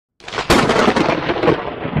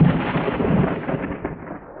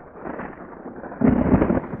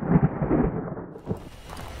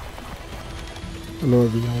Hello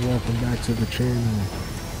everyone, welcome back to the channel.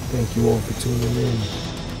 Thank you all for tuning in.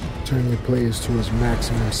 Turn your players to its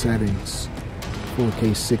maximum settings,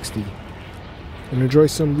 4K 60. And enjoy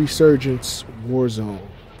some Resurgence Warzone.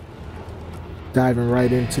 Diving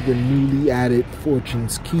right into the newly added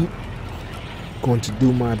Fortune's Keep. Going to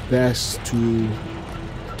do my best to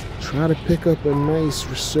try to pick up a nice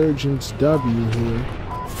Resurgence W here.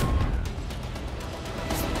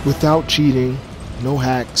 Without cheating, no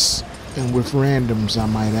hacks, and with randoms, I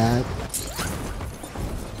might add.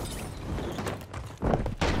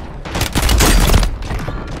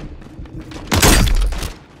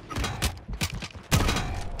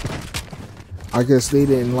 I guess they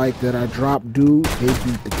didn't like that I dropped dude. They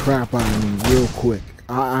beat the crap out of me real quick.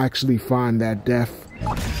 I actually find that death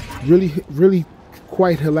really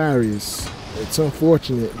quite hilarious. It's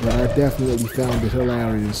unfortunate, but I definitely found it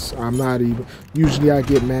hilarious. I'm not even, usually I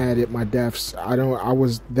get mad at my deaths.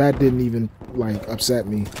 That didn't even like upset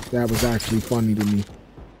me. That was actually funny to me.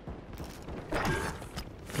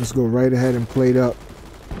 Let's go right ahead and plate up.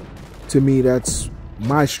 To me, that's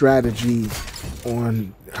my strategy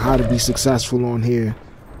on how to be successful on here.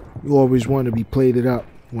 You always want to be plated up.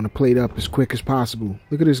 You want to plate up as quick as possible.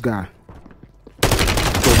 Look at this guy.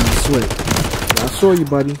 I saw you,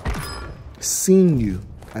 buddy. Seen you.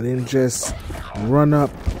 I didn't just run up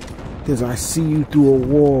because I see you through a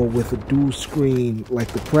wall with a dual screen like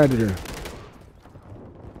the Predator.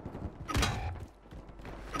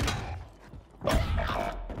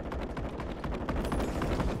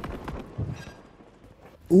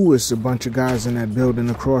 Ooh, it's a bunch of guys in that building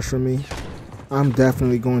across from me. I'm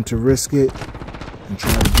definitely going to risk it and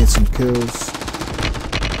try to get some kills.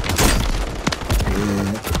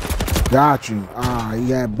 Yeah, got you. Ah, he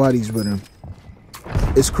had buddies with him.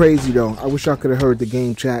 It's crazy though. I wish I could have heard the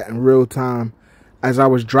game chat in real time. As I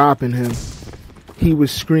was dropping him, he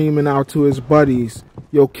was screaming out to his buddies,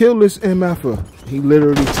 "Yo, kill this MFer." He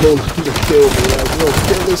literally told him to kill me. Like, yo,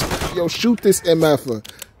 kill this, yo, shoot this MFer.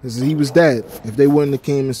 Because he was dead. If they wouldn't have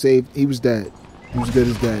came and saved, he was dead. He was good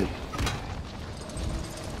as dead.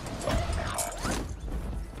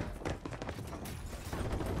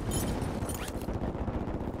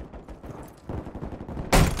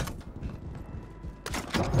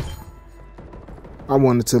 I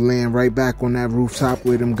wanted to land right back on that rooftop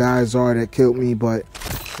where them guys are that killed me, but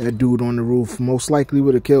that dude on the roof most likely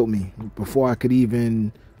would have killed me before I could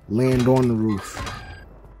even land on the roof.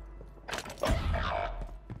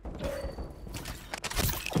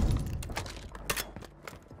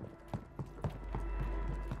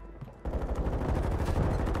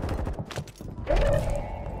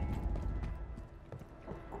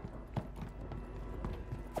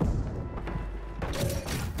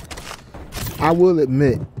 I will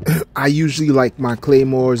admit, I usually like my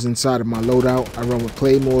claymores inside of my loadout. I run with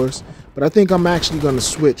claymores, but I think I'm actually going to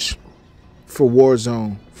switch for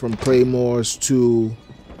Warzone from claymores to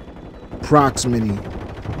proximity.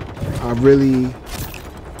 I really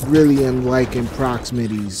am liking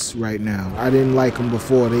proximities right now. I didn't like them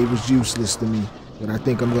before. They was useless to me, but I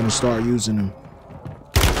think I'm going to start using them.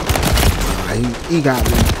 He got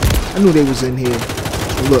me. I knew they was in here.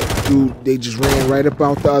 Look, dude, they just ran right up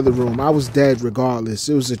out the other room. I was dead regardless.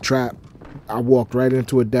 It was a trap. I walked right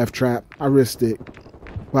into a death trap. I risked it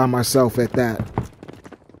by myself at that.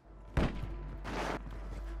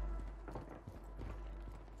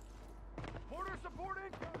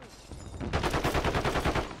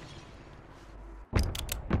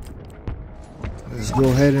 Let's go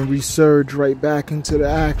ahead and resurge right back into the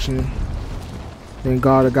action. Thank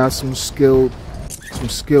God I got some skilled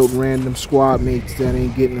random squad mates that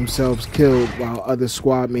ain't getting themselves killed, while other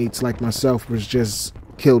squad mates like myself was just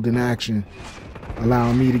killed in action,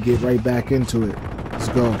 allowing me to get right back into it. Let's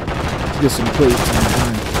go. Let's get some plates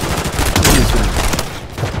behind.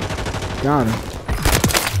 Got him.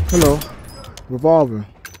 Hello. Revolver.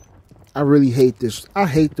 I really hate this. I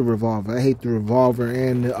hate the revolver. I hate the revolver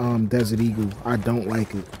and the Desert Eagle. I don't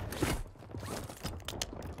like it.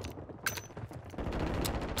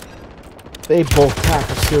 They both pack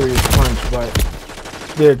a serious punch, but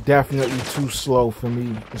they're definitely too slow for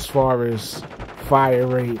me as far as fire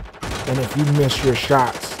rate. And if you miss your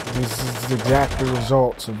shots, this is exactly the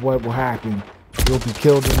results of what will happen. You'll be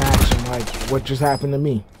killed in action like what just happened to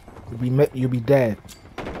me. You'll be dead.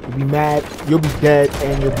 You'll be mad, you'll be dead,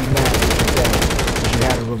 and you'll be mad that you're dead because you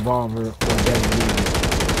had a revolver or Desert Eagle.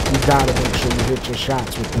 You gotta make sure you hit your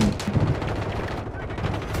shots with them.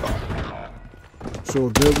 So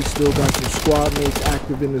good, we still got some squad mates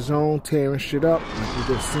active in the zone, tearing shit up, like we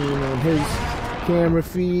just seen on his camera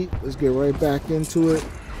feed. Let's get right back into it.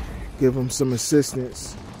 Give him some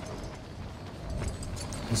assistance.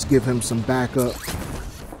 Let's give him some backup,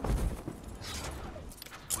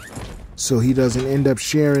 so he doesn't end up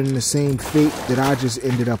sharing the same fate that I just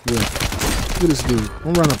ended up with. Look at this dude.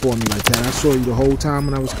 Don't run up on me like that. I saw you the whole time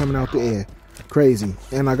when I was coming out the air. Crazy.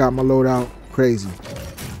 And I got my loadout. Crazy.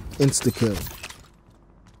 Insta-kill.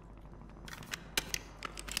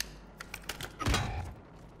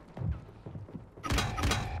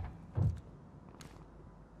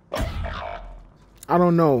 I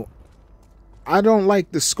don't know. I don't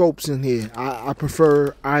like the scopes in here. I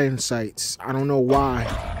prefer iron sights. I don't know why.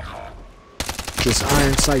 Just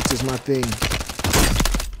iron sights is my thing.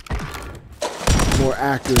 More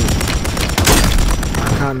accurate.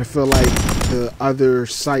 I kind of feel like the other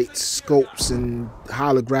sights, scopes, and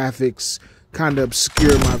holographics kind of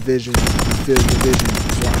obscure my vision, my field of vision.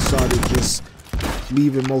 So I started just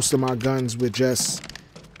leaving most of my guns with just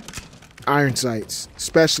iron sights,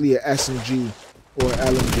 especially an SMG or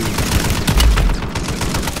LMG.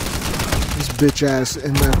 This bitch ass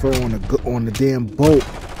MFO on the damn boat.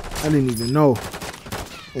 I didn't even know.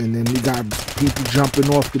 And then we got people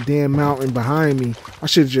jumping off the damn mountain behind me. I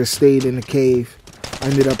should have just stayed in the cave. I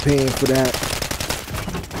ended up paying for that.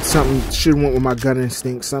 Something should have went with my gun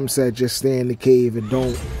instinct. Some said just stay in the cave and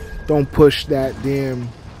don't push that damn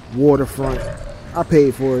waterfront. I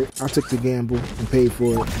paid for it. I took the gamble and paid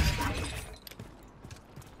for it.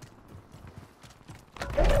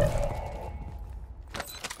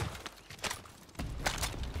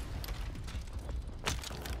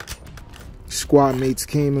 Squad mates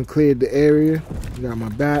came and cleared the area. Got my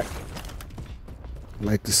back.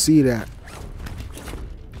 Like to see that.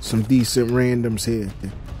 Some decent randoms here.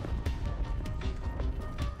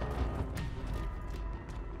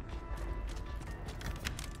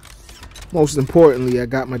 Most importantly, I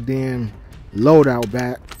got my damn loadout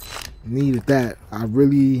back. Needed that. I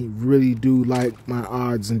really, really do like my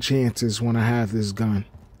odds and chances when I have this gun.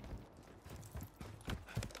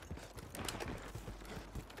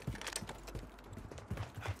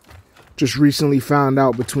 Just recently found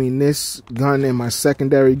out between this gun and my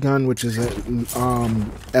secondary gun, which is a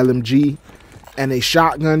LMG, and a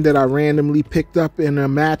shotgun that I randomly picked up in a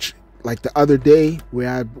match like the other day, where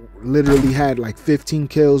I literally had like 15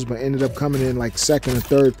 kills but ended up coming in like second or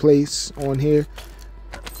third place on here.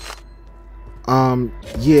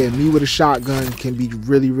 Yeah, me with a shotgun can be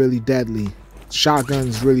really, really deadly.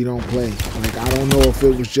 Shotguns really don't play. Like, I don't know if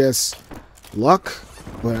it was just luck,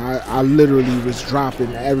 but I literally was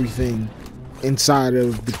dropping everything inside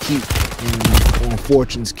of the keep on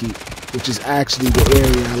Fortune's Keep, which is actually the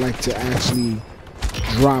area I like to actually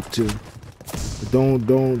drop to. But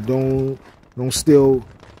don't steal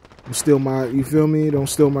my, you feel me? Don't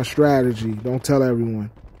steal my strategy. Don't tell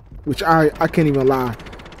everyone. Which I can't even lie.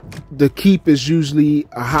 The keep is usually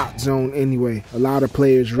a hot zone anyway. A lot of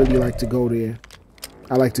players really like to go there.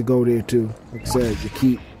 I like to go there too. Like I said, the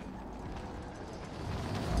keep.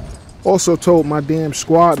 Also told my damn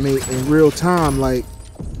squad mate in real time, like,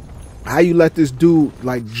 how you let this dude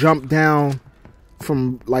like jump down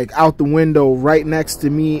from like out the window right next to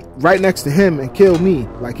me, right next to him, and kill me.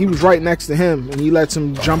 Like, he was right next to him and he lets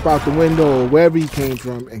him jump out the window or wherever he came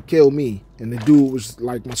from and kill me. And the dude was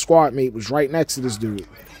like, my squad mate was right next to this dude.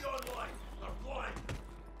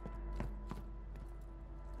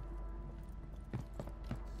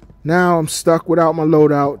 Now I'm stuck without my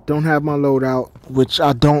loadout. Don't have my loadout, which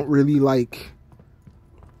I don't really like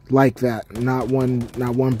that. Not one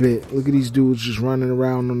bit. Look at these dudes just running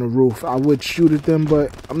around on the roof. I would shoot at them,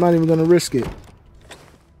 but I'm not even gonna risk it.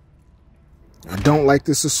 I don't like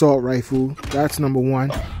this assault rifle. That's number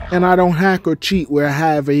one. And I don't hack or cheat where I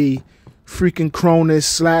have a freaking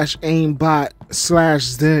Cronus / aimbot /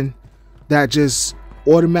 Zen that just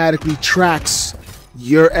automatically tracks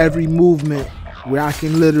your every movement, where I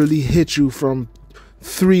can literally hit you from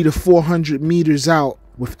 300 to 400 meters out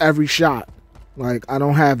with every shot. Like, I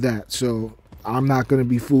don't have that, so I'm not going to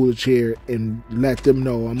be foolish here and let them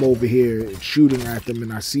know I'm over here shooting at them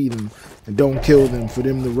and I see them, and don't kill them for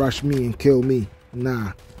them to rush me and kill me.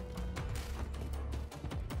 Nah.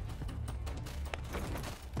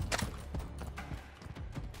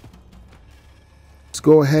 Let's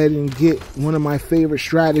go ahead and get one of my favorite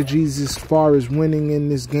strategies as far as winning in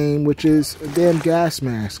this game, which is a damn gas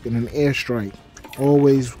mask and an airstrike.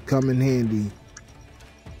 Always come in handy.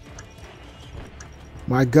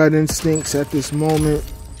 My gut instincts at this moment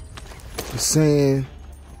is saying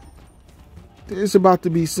there's about to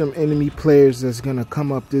be some enemy players that's gonna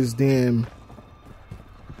come up this damn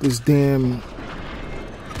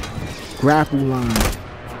grapple line.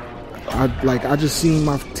 I just seen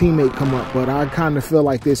my teammate come up, but I kind of feel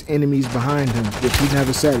like there's enemies behind him, which he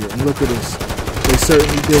never said it. And look at this. They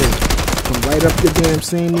certainly did. come right up the damn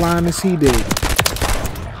same line as he did.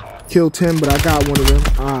 Killed him, but I got one of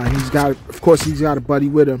them. He's got, of course, he's got a buddy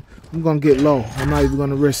with him. I'm gonna get low. I'm not even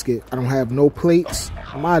gonna risk it. I don't have no plates.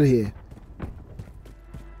 I'm out of here.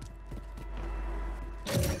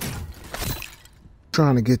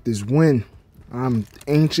 Trying to get this win. I'm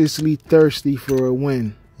anxiously thirsty for a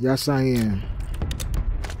win. Yes, I am.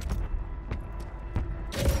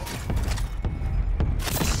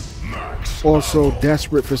 Also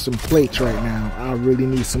desperate for some plates right now. I really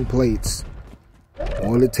need some plates.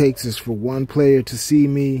 All it takes is for one player to see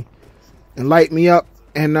me and light me up,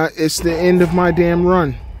 and it's the end of my damn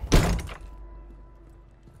run.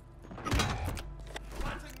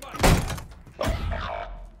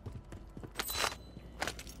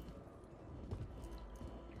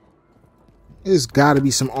 There's got to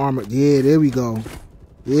be some armor. Yeah, there we go.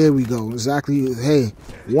 There we go. Exactly. Hey,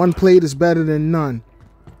 one plate is better than none.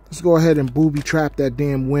 Let's go ahead and booby trap that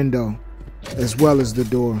damn window as well as the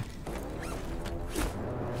door.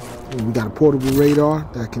 We got a portable radar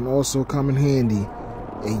that can also come in handy.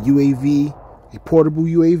 A UAV, a portable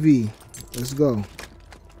UAV. Let's go.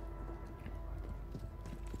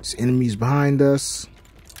 There's enemies behind us.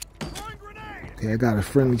 Okay, I got a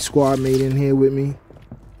friendly squad mate in here with me.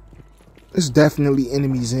 There's definitely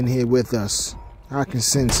enemies in here with us. I can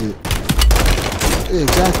sense it. Yeah,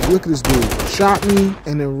 exactly. Look at this dude. Shot me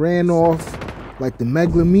and then ran off like the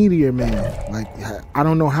Megalomedior man. Like, I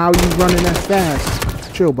don't know how you running that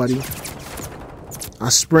fast. Chill, buddy. I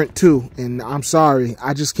sprint too, and I'm sorry.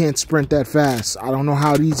 I just can't sprint that fast. I don't know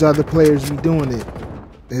how these other players be doing it.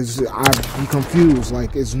 I'd be confused.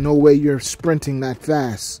 Like, there's no way you're sprinting that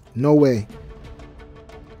fast. No way.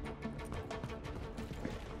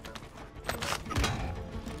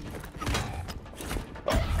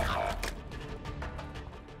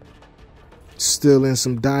 Still in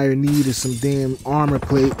some dire need of some damn armor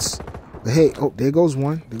plates. But hey, oh, there goes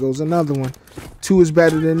one. There goes another one. Two is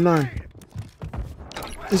better than none.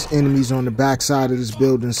 There's enemies on the back side of this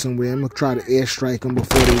building somewhere. I'm going to try to airstrike them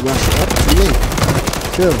before they rush up. Too late.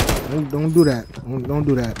 Chill. Don't do that. Don't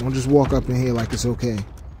do that. Don't just walk up in here like it's okay.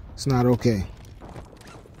 It's not okay.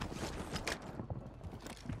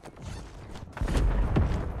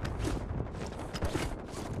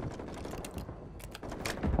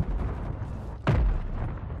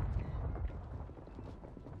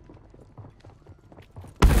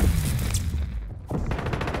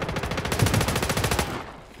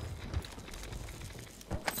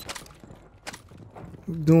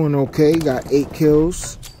 Doing okay. Got 8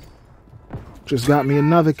 kills. Just got me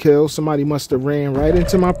another kill. Somebody must have ran right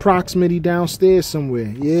into my proximity downstairs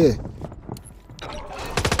somewhere. Yeah.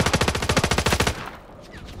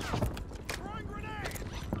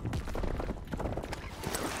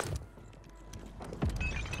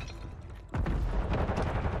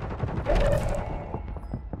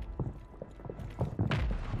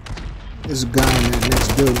 There's a guy in that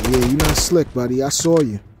next building. Yeah, you're not slick, buddy. I saw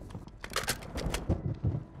you.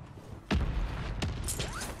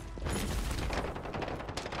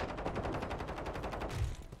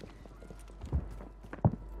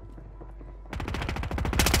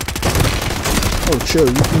 Oh, chill.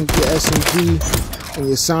 You think your SMG and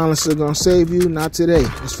your silencer gonna save you? Not today.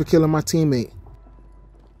 It's for killing my teammate.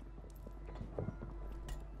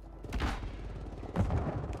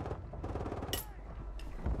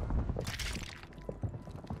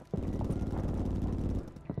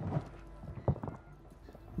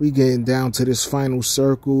 We getting down to this final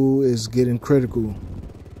circle. Is getting critical.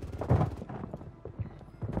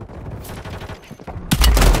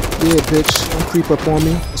 Yeah, bitch, don't creep up on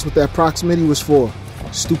me. That's what that proximity was for.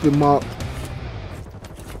 Stupid mob.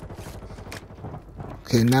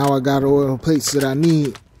 Okay, now I got all the plates that I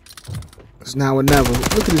need. It's now or never.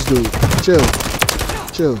 Look at this dude. Chill.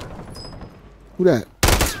 Chill. Who that?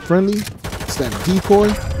 Friendly? It's that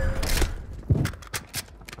decoy?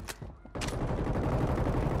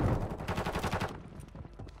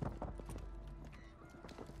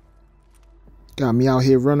 Got me out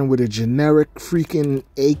here running with a generic freaking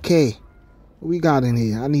AK. What we got in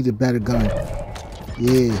here? I need a better gun.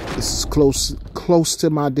 Yeah, this is close to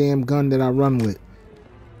my damn gun that I run with.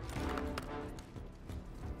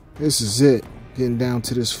 This is it. Getting down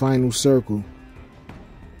to this final circle.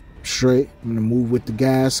 Straight. I'm gonna move with the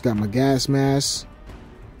gas. Got my gas mask.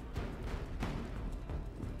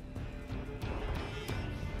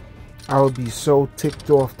 I would be so ticked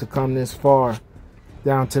off to come this far.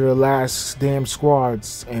 Down to the last damn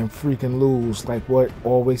squads and freaking lose like what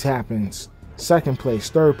always happens. Second place,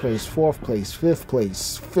 third place, fourth place, fifth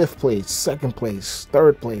place, second place,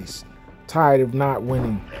 third place. Tired of not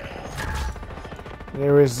winning.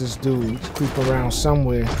 There is this dude. He's creeping around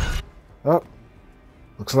somewhere. Up.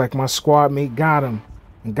 Looks like my squad mate got him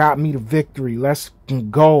and got me the victory. Let's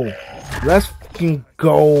fucking go. Let's fucking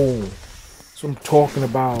go. That's what I'm talking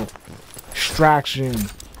about. Extraction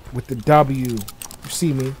with the W. You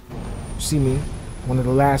see me? You see me? One of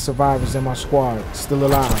the last survivors in my squad. Still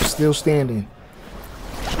alive. Still standing.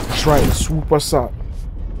 That's right. Swoop us up.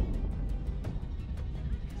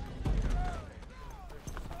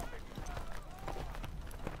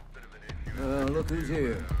 Look who's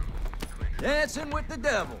here. Dancing with the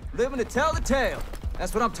devil. Living to tell the tale.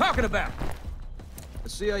 That's what I'm talking about.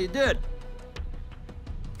 Let's see how you did.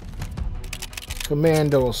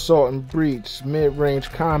 Commando, assault and breach, mid-range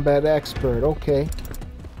combat expert. Okay.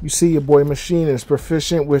 You see your boy Machinist,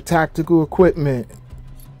 proficient with tactical equipment.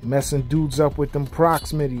 Messing dudes up with them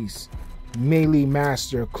proximities. Melee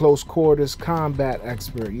master, close quarters combat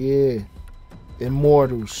expert. Yeah.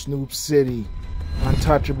 Immortal, Snoop City.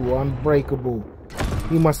 Untouchable, unbreakable.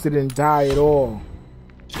 He must have didn't die at all.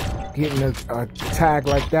 Getting a tag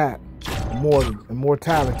like that.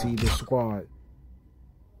 Immortality, the squad.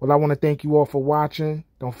 Well, I want to thank you all for watching.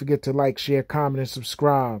 Don't forget to like, share, comment, and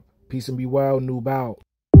subscribe. Peace and be well. Noob out.